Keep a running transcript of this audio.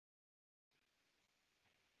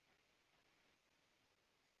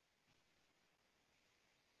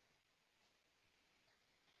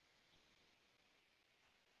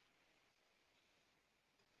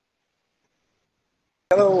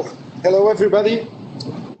Hello everybody.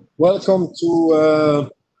 Welcome to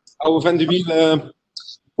our Vandewiele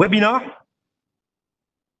webinar.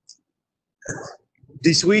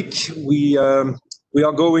 This week we are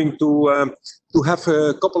going to have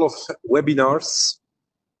a couple of webinars,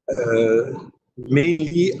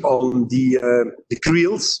 mainly on the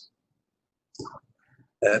creels.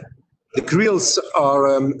 The creels are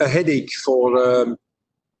a headache for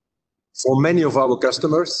many of our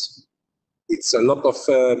customers. It's a lot of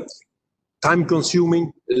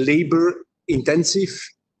time-consuming, labor-intensive,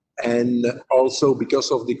 and also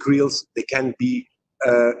because of the creels, there can be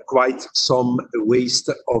quite some waste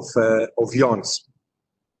of yarns.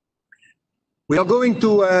 We are going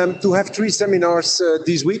to have 3 seminars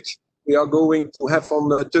this week. We are going to have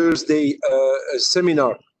on Thursday a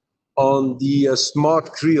seminar on the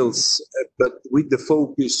smart creels, but with the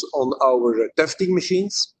focus on our tufting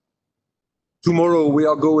machines. Tomorrow we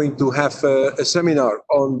are going to have a seminar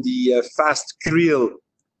on the fast creel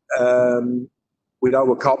with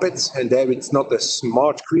our carpets, and there it's not a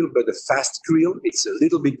smart creel but a fast creel. It's a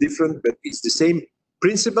little bit different, but it's the same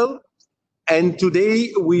principle. And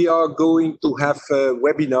today we are going to have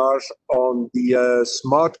webinars on the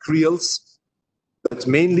smart creels, but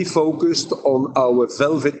mainly focused on our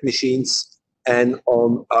velvet machines and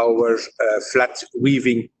on our flat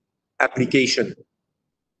weaving application.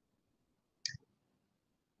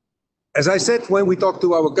 As I said, when we talk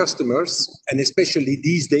to our customers, and especially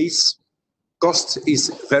these days, cost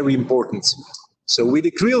is very important. So with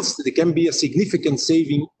the creels, there can be a significant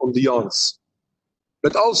saving on the yarns.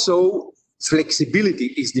 But also, flexibility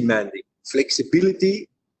is demanding. Flexibility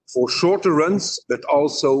for shorter runs, but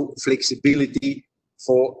also flexibility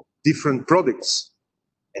for different products.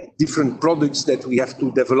 And different products that we have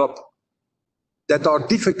to develop that are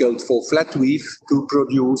difficult for flat weave to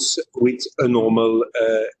produce with a normal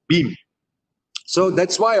beam. So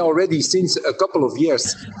that's why already since a couple of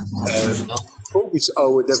years, focus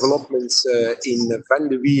our developments in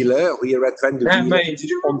Vandewiele, here at Vandewiele,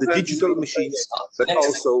 on the digital machines, but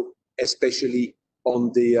also especially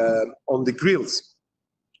on the creels,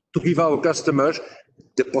 to give our customers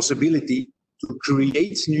the possibility to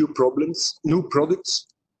create new products,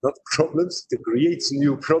 not problems, to create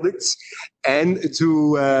new products and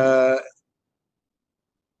to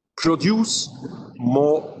produce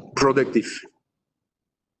more productive.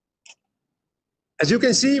 As you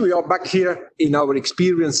can see, we are back here in our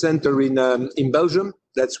experience center in Belgium.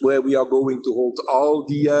 That's where we are going to hold all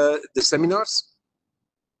the seminars.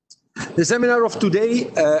 The seminar of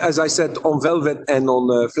today, as I said, on velvet and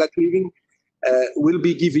on flat weaving, will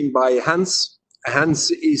be given by Hans. Hans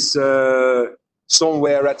is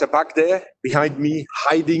somewhere at the back there, behind me,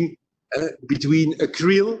 hiding between a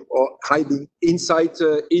creel or hiding inside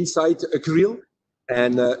a creel.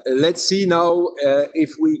 And let's see now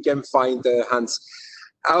if we can find Hans.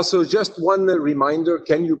 Also, just one reminder,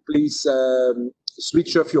 can you please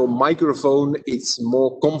switch off your microphone? It's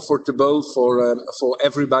more comfortable for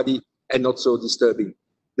everybody and not so disturbing.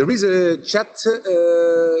 There is a chat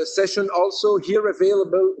session also here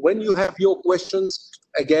available. When you have your questions,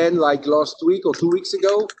 again, like last week or 2 weeks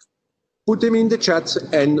ago, put them in the chat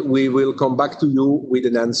and we will come back to you with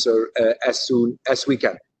an answer as soon as we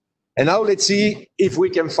can. And now let's see if we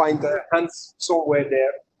can find Hans somewhere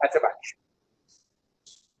there at the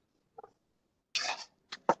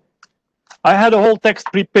back. I had a whole text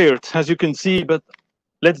prepared, as you can see, but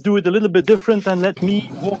let's do it a little bit different and let me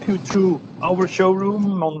walk you through our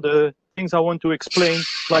showroom on the things I want to explain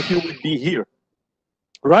like you would be here.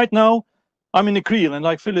 Right now, I'm in a creel, and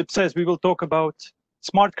like Philip says, we will talk about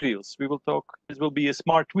smart creels. This will be a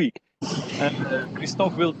smart week. And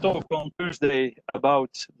Christophe will talk on Thursday about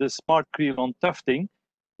the smart creel on tufting,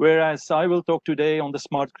 whereas I will talk today on the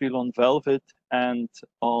smart creel on velvet and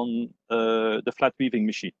on the flat weaving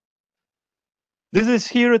machine. This is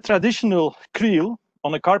here a traditional creel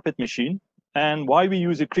on a carpet machine. And why we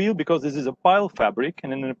use a creel? Because this is a pile fabric,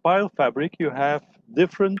 and in a pile fabric you have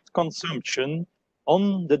different consumption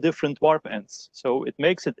on the different warp ends. So it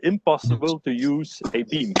makes it impossible to use a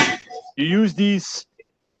beam. You use these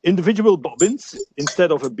individual bobbins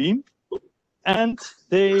instead of a beam, and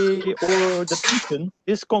the tension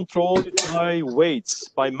is controlled by weights,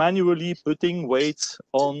 by manually putting weights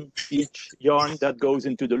on each yarn that goes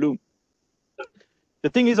into the loom. The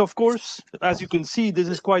thing is, of course, as you can see, this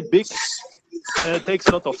is quite big. It takes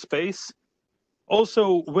a lot of space.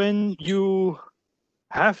 Also, when you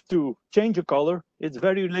have to change a color, it's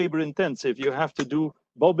very labor intensive. You have to do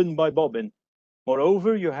bobbin by bobbin.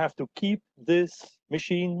 Moreover, you have to keep this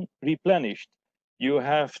machine replenished. You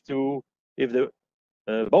have to, if the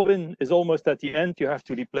bobbin is almost at the end, you have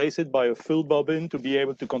to replace it by a full bobbin to be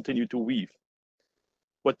able to continue to weave.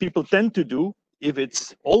 What people tend to do, if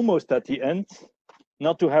it's almost at the end,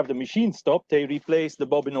 not to have the machine stop, they replace the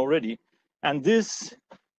bobbin already. And this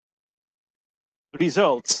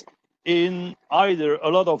results in either a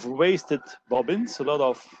lot of wasted bobbins, a lot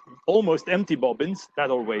of almost empty bobbins that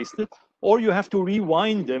are wasted, or you have to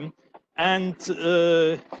rewind them and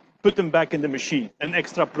put them back in the machine, an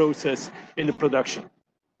extra process in the production.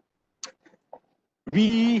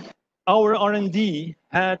 Our R&D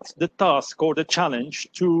had the task or the challenge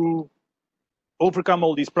to overcome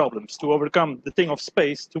all these problems, to overcome the thing of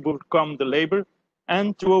space, to overcome the labor,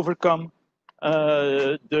 and to overcome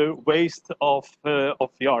the waste of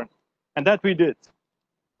yarn. And that we did.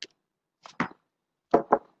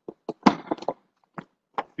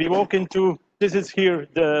 We walk into, this is here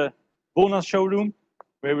the Bonas showroom,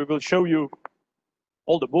 where we will show you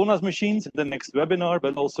all the Bonas machines in the next webinar,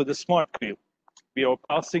 but also the smart creel. We are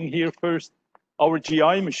passing here first our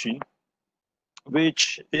GI machine,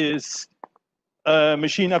 which is a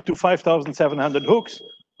machine up to 5,700 hooks.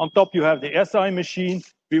 On top, you have the SI machine.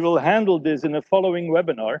 We will handle this in a following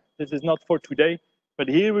webinar. This is not for today, but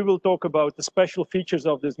here we will talk about the special features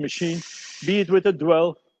of this machine, be it with the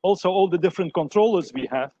dwell, also all the different controllers we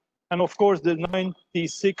have, and of course the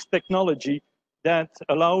 96 technology that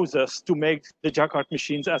allows us to make the Jacquard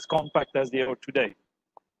machines as compact as they are today.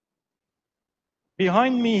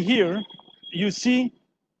 Behind me here, you see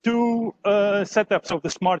two setups of the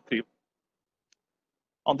smart creel.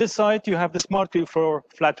 On this side, you have the smart creel for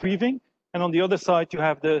flat weaving, and on the other side, you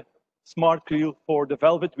have the smart creel for the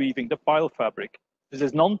velvet weaving, the pile fabric. This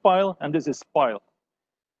is non-pile, and this is pile.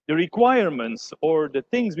 The requirements or the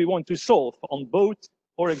things we want to solve on both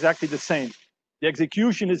are exactly the same. The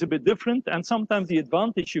execution is a bit different, and sometimes the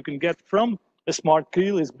advantage you can get from a smart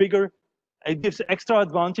creel is bigger. It gives extra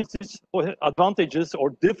advantages or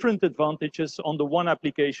different advantages on the one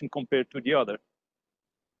application compared to the other.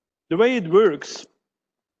 The way it works,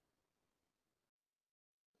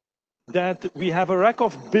 that we have a rack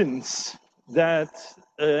of bins that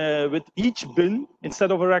with each bin,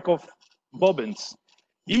 instead of a rack of bobbins,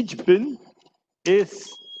 each bin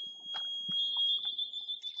is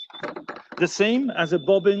the same as a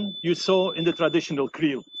bobbin you saw in the traditional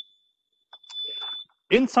creel.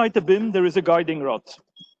 Inside the bin, there is a guiding rod.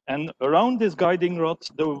 And around this guiding rod,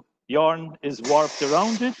 the yarn is warped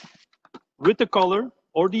around it with the color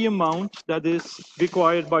or the amount that is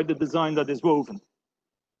required by the design that is woven.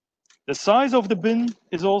 The size of the bin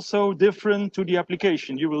is also different to the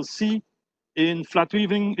application. You will see in flat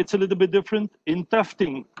weaving, it's a little bit different. In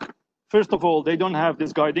tufting, first of all, they don't have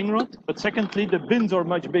this guiding rod, but secondly, the bins are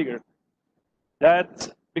much bigger. That's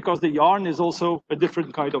because the yarn is also a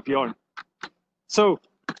different kind of yarn. So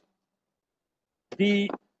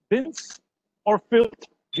the bins are filled.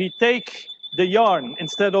 We take the yarn,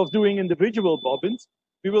 instead of doing individual bobbins,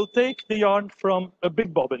 we will take the yarn from a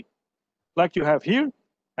big bobbin, like you have here.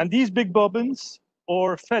 And these big bobbins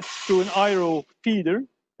are fed to an IRO feeder.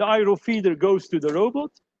 The IRO feeder goes to the robot.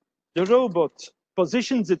 The robot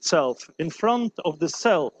positions itself in front of the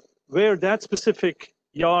cell where that specific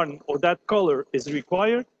yarn or that color is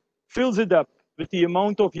required, fills it up with the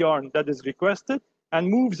amount of yarn that is requested, and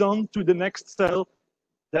moves on to the next cell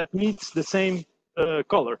that needs the same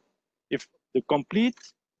color. If the complete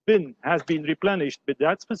bin has been replenished with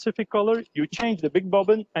that specific color, you change the big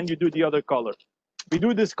bobbin and you do the other color. We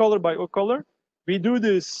do this color by color. We do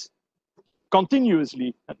this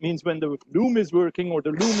continuously. That means when the loom is working or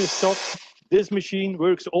the loom is stopped, this machine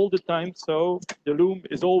works all the time, so the loom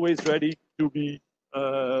is always ready to be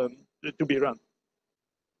run.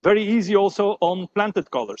 Very easy also on planted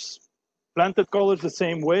colors. Planted colors the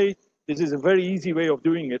same way. This is a very easy way of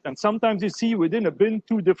doing it. And sometimes you see within a bin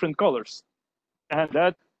 2 different colors. And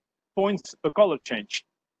that points a color change.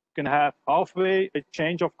 You can have halfway a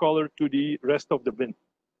change of color to the rest of the bin.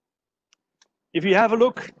 If you have a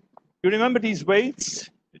look, you remember these weights,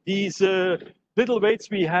 these little weights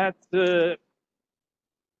we had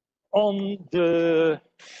on the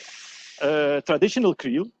traditional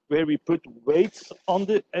creel, where we put weights on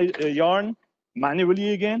the yarn manually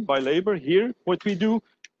again by labor. Here, what we do,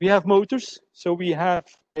 we have motors. So we have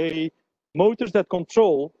motors that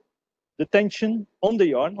control the tension on the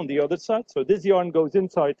yarn on the other side. So this yarn goes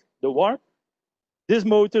inside the warp. These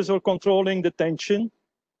motors are controlling the tension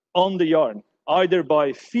on the yarn, either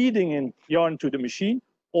by feeding in yarn to the machine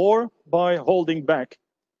or by holding back.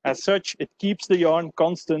 As such, it keeps the yarn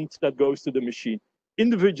constant that goes to the machine.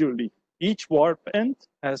 Individually, each warp end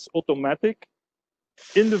has automatic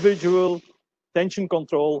individual tension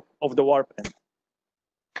control of the warp end.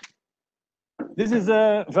 This is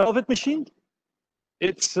a velvet machine.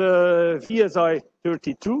 It's VSI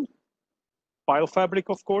 32, pile fabric,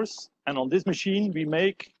 of course. And on this machine, we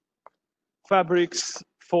make fabrics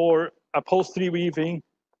for upholstery weaving,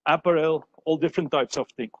 apparel, all different types of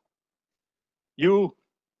things.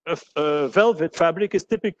 Velvet fabric is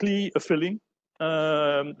typically a filling.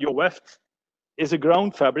 Your weft is a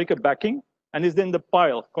ground fabric, a backing, and is then the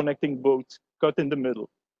pile connecting both, cut in the middle.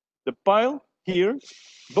 The pile here,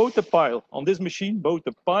 both the pile on this machine, both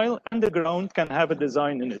the pile and the ground can have a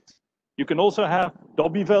design in it. You can also have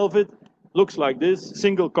dobby velvet, looks like this,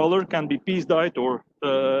 single color, can be piece dyed or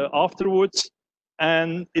afterwards,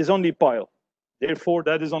 and is only pile. Therefore,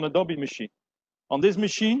 that is on a dobby machine. On this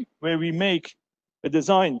machine, where we make a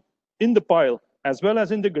design in the pile as well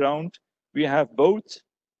as in the ground, we have both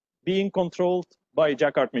being controlled by a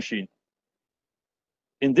jacquard machine.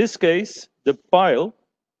 In this case, the pile,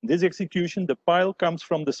 this execution, the pile comes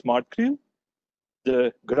from the smart creel,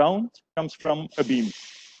 the ground comes from a beam.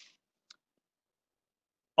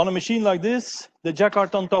 On a machine like this, the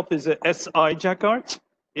jacquard on top is a SI jacquard.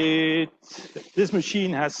 This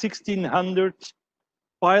machine has 1600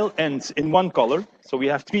 pile ends in one color, so we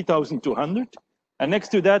have 3200. And next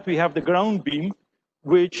to that, we have the ground beam,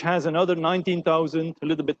 which has another 19,000, a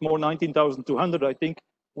little bit more, 19,200, I think,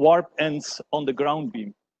 warp ends on the ground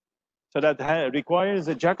beam. So that requires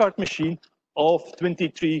a jacquard machine of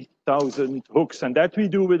 23,000 hooks. And that we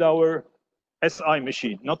do with our SI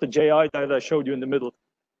machine, not the JI that I showed you in the middle.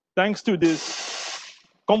 Thanks to this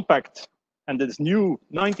compact and this new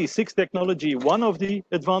 96 technology, one of the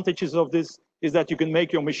advantages of this is that you can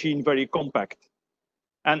make your machine very compact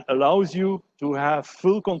and allows you to have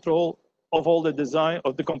full control of all the design,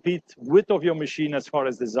 of the complete width of your machine as far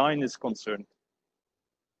as design is concerned.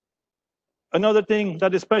 Another thing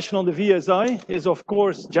that is special on the VSI is, of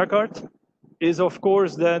course, jacquard, is of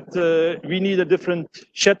course that we need a different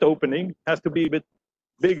shed opening, has to be a bit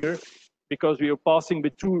bigger because we are passing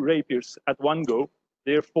with 2 rapiers at one go.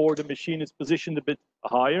 Therefore, the machine is positioned a bit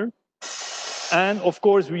higher. And of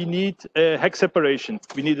course, we need a hex separation.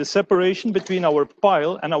 We need a separation between our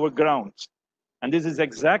pile and our ground. And this is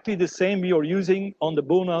exactly the same we are using on the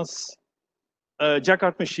Bonas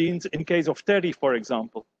jacquard machines in case of terry, for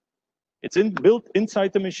example. It's built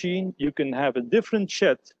inside the machine. You can have a different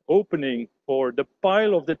shed opening for the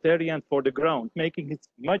pile of the terry and for the ground, making it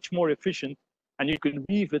much more efficient, and you can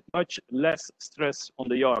weave with much less stress on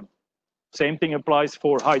the yarn. Same thing applies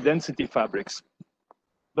for high density fabrics.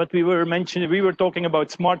 But we were talking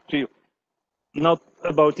about smart creel, not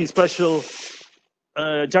about the special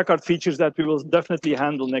jacquard features that we will definitely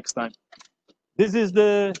handle next time. This is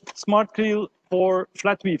the smart creel for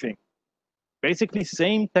flat weaving. Basically,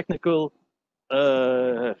 same technical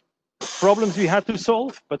problems we had to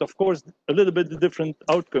solve, but of course, a little bit different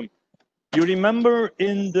outcome. You remember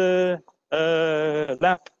in the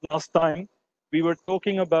lab last time, we were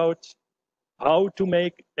talking about how to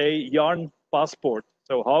make a yarn passport.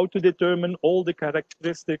 So how to determine all the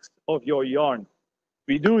characteristics of your yarn.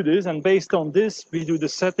 We do this, and based on this, we do the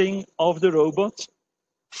setting of the robot,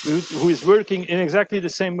 who is working in exactly the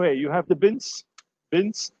same way. You have the bins,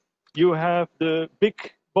 you have the big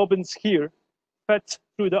bobbins here, fed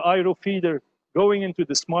through the aero feeder, going into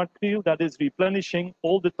the smart creel that is replenishing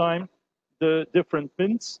all the time the different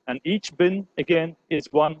bins, and each bin, again, is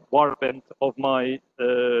one warp end of my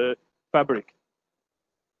fabric.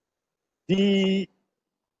 The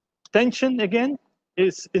tension, again,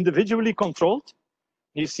 is individually controlled.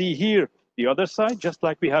 You see here the other side, just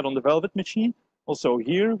like we had on the velvet machine. Also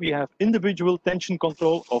here, we have individual tension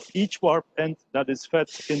control of each warp end that is fed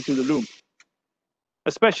into the loom.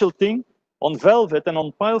 A special thing, on velvet and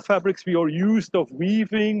on pile fabrics, we are used of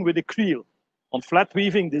weaving with a creel. On flat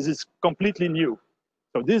weaving, this is completely new.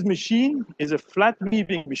 So this machine is a flat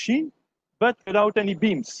weaving machine, but without any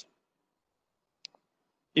beams.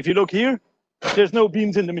 If you look here, there's no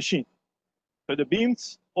beams in the machine. So the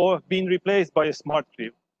beams are being replaced by a smart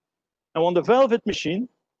creel. Now on the velvet machine,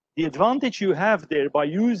 the advantage you have there by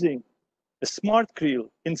using a smart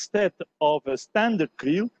creel instead of a standard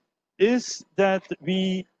creel is that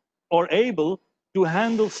we are able to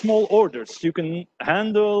handle small orders. You can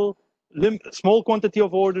handle small quantity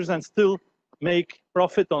of orders and still make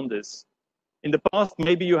profit on this. In the past,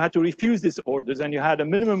 maybe you had to refuse these orders and you had a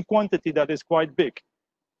minimum quantity that is quite big.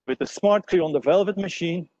 With the smart creel on the velvet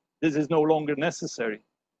machine, this is no longer necessary.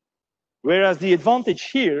 Whereas the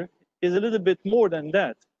advantage here is a little bit more than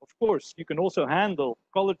that. Of course, you can also handle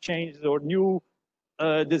color changes or new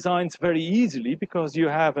designs very easily because you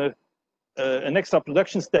have an extra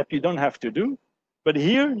production step you don't have to do. But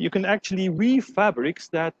here, you can actually weave fabrics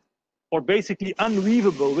that are basically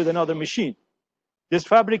unweavable with another machine. This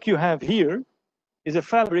fabric you have here is a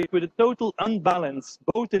fabric with a total unbalance,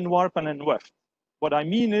 both in warp and in weft. What I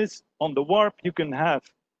mean is, on the warp, you can have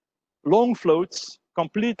long floats,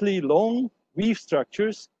 completely long weave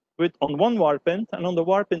structures with on one warp end, and on the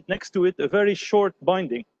warp end next to it, a very short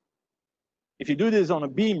binding. If you do this on a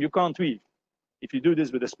beam, you can't weave. If you do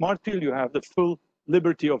this with a smart field, you have the full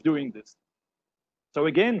liberty of doing this. So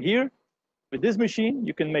again, here, with this machine,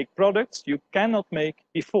 you can make products you cannot make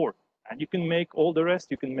before. And you can make all the rest.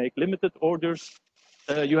 You can make limited orders.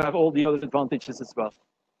 You have all the other advantages as well.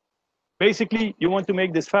 Basically, you want to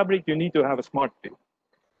make this fabric, you need to have a smart field.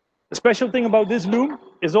 The special thing about this loom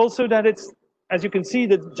is also that it's, as you can see,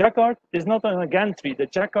 the jacquard is not on a gantry. The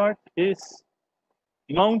jacquard is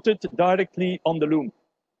mounted directly on the loom.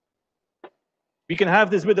 We can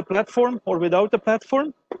have this with a platform or without a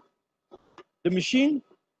platform. The machine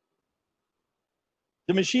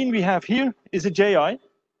we have here is a JI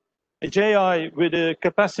with a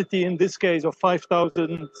capacity in this case of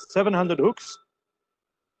 5,700 hooks,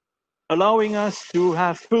 allowing us to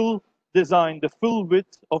have full design. The full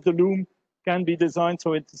width of the loom can be designed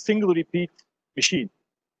so it's a single repeat machine.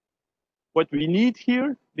 What we need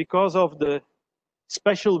here, because of the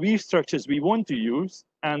special weave structures we want to use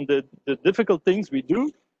and the difficult things we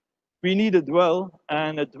do, we need a dwell,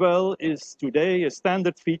 and a dwell is today a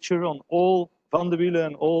standard feature on all Vandewiele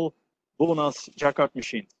and all Bonas jacquard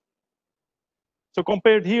machines. So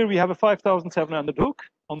compared here, we have a 5,700 hook.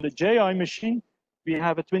 On the JI machine, we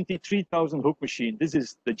have a 23,000 hook machine. This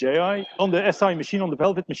is the JI. On the SI machine, on the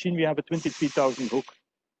Velvet machine, we have a 23,000 hook.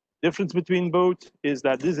 Difference between both is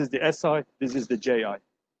that this is the SI, this is the JI.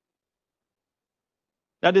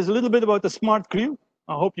 That is a little bit about the smart creel.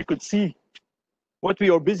 I hope you could see what we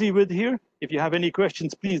are busy with here. If you have any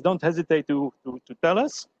questions, please don't hesitate to tell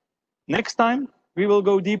us. Next time, we will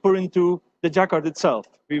go deeper into the jacquard itself.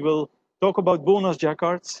 We will talk about Bonas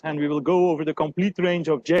jacquards, and we will go over the complete range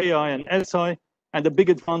of JI and SI and the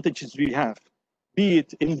big advantages we have, be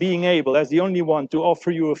it in being able, as the only one, to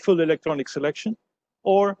offer you a full electronic selection,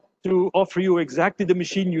 or to offer you exactly the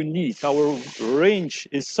machine you need. Our range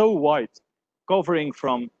is so wide, covering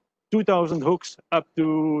from 2,000 hooks up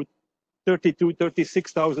to 32,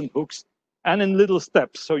 36,000 hooks, and in little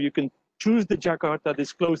steps, so you can choose the jacquard that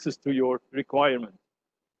is closest to your requirement.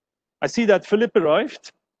 I see that Philip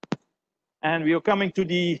arrived, and we are coming to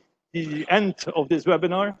the end of this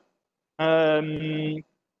webinar.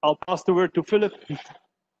 I'll pass the word to Philip.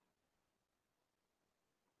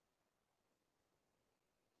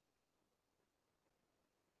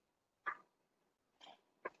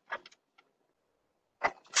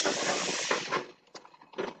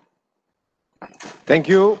 Thank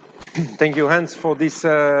you. Thank you, Hans, for this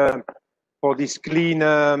clean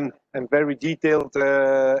and very detailed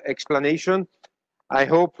explanation. I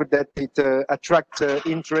hope that it attracts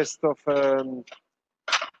interest of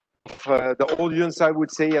the audience, I would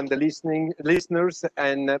say, and the listeners.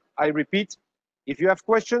 And I repeat, if you have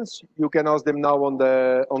questions, you can ask them now on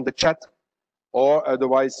the chat, or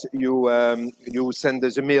otherwise you send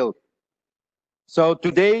us a mail. So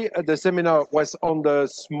today the seminar was on the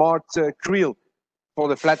smart creel for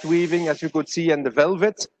the flat weaving, as you could see, and the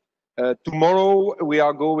velvet. Tomorrow we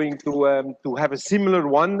are going to have a similar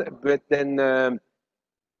one, but then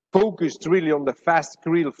focused really on the fast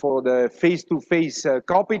creel for the face-to-face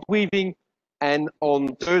carpet weaving. And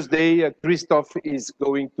on Thursday, Christoph is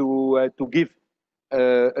going to give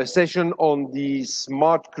a session on the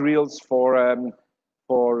smart creels for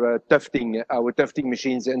tufting, our tufting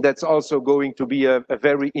machines, and that's also going to be a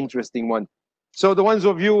very interesting one. So the ones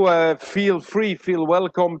of you feel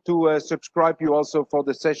welcome to subscribe you also for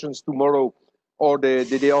the sessions tomorrow or the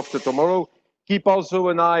day after tomorrow. Keep also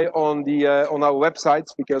an eye on the on our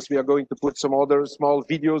websites, because we are going to put some other small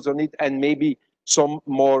videos on it and maybe some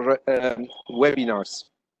more webinars.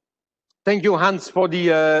 Thank you, Hans, for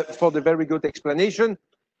the very good explanation.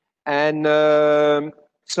 And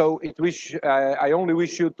so I only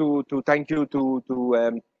wish you to thank you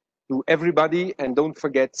to everybody, and don't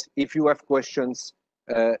forget, if you have questions,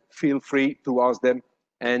 feel free to ask them,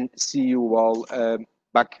 and see you all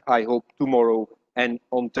back, I hope, tomorrow and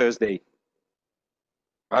on Thursday.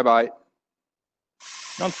 Bye-bye.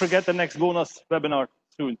 Don't forget the next Bonas webinar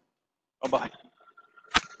soon. Bye-bye.